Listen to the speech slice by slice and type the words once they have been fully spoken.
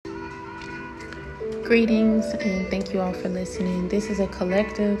Greetings and thank you all for listening. This is a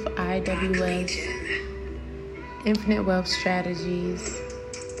collective IWS Infinite Wealth Strategies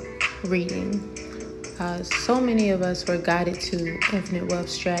reading. So many of us were guided to infinite wealth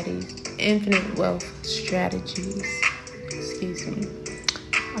strategies.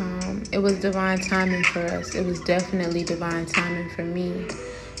 It was divine timing for us. It was definitely divine timing for me.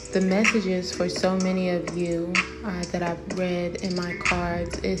 The messages for so many of you that I've read in my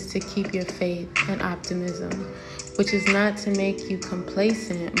cards is to keep your faith and optimism, which is not to make you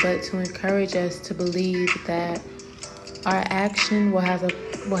complacent, but to encourage us to believe that our action will have a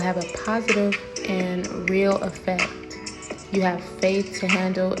positive and real effect. You have faith to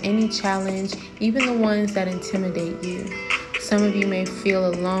handle any challenge, even the ones that intimidate you. Some of you may feel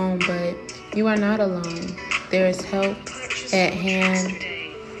alone, but you are not alone. There is help at hand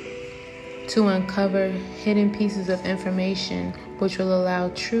to uncover hidden pieces of information which will allow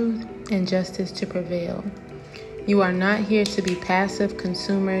truth and justice to prevail. You are not here to be passive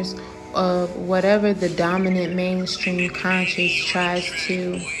consumers of whatever the dominant mainstream conscience tries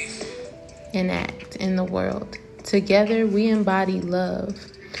to enact in the world. Together, we embody love.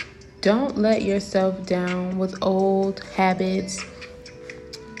 Don't let yourself down with old habits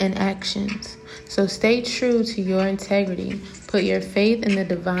and actions. So stay true to your integrity. Put your faith in the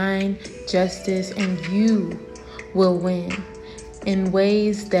divine justice and you will win in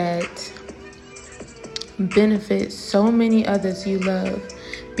ways that benefit so many others you love.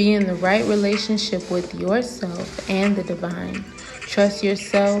 Be in the right relationship with yourself and the divine. Trust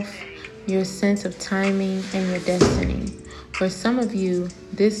yourself, your sense of timing, and your destiny. For some of you,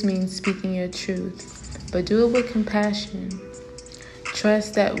 this means speaking your truth, but do it with compassion.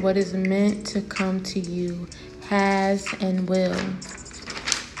 Trust that what is meant to come to you has and will.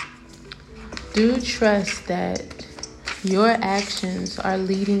 Do trust that your actions are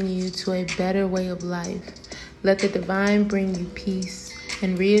leading you to a better way of life. Let the divine bring you peace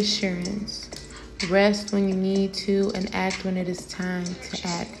and reassurance. Rest when you need to and act when it is time to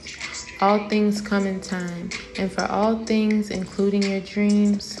act. All things come in time, and for all things, including your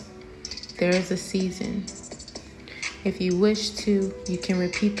dreams, there is a season. If you wish to, you can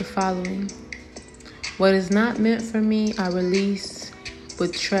repeat the following. What is not meant for me, I release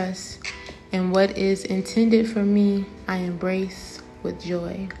with trust, and what is intended for me, I embrace with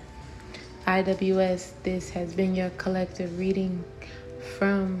joy. IWS, this has been your collective reading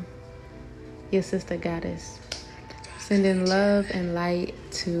from your sister goddess. Sending love and light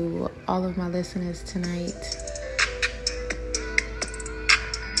to all of my listeners tonight.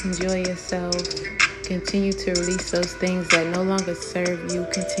 Enjoy yourself. Continue to release those things that no longer serve you.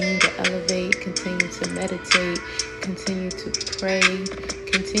 Continue to elevate. Continue to meditate. Continue to pray.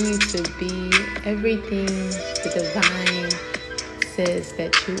 Continue to be everything the divine says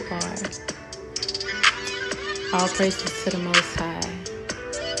that you are. All praises to the Most High.